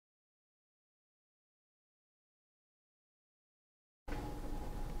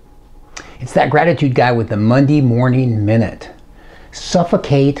It's that gratitude guy with the Monday morning minute.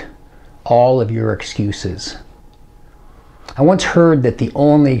 Suffocate all of your excuses. I once heard that the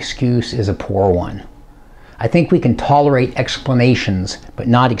only excuse is a poor one. I think we can tolerate explanations, but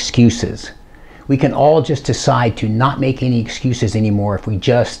not excuses. We can all just decide to not make any excuses anymore if we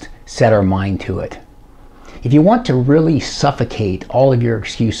just set our mind to it. If you want to really suffocate all of your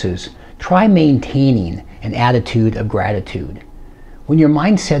excuses, try maintaining an attitude of gratitude. When your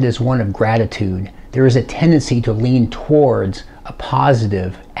mindset is one of gratitude, there is a tendency to lean towards a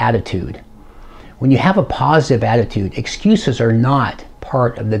positive attitude. When you have a positive attitude, excuses are not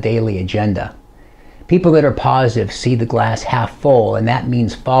part of the daily agenda. People that are positive see the glass half full, and that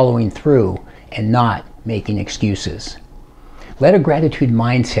means following through and not making excuses. Let a gratitude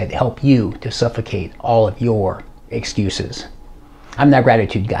mindset help you to suffocate all of your excuses. I'm that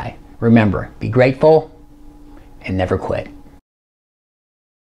gratitude guy. Remember, be grateful and never quit.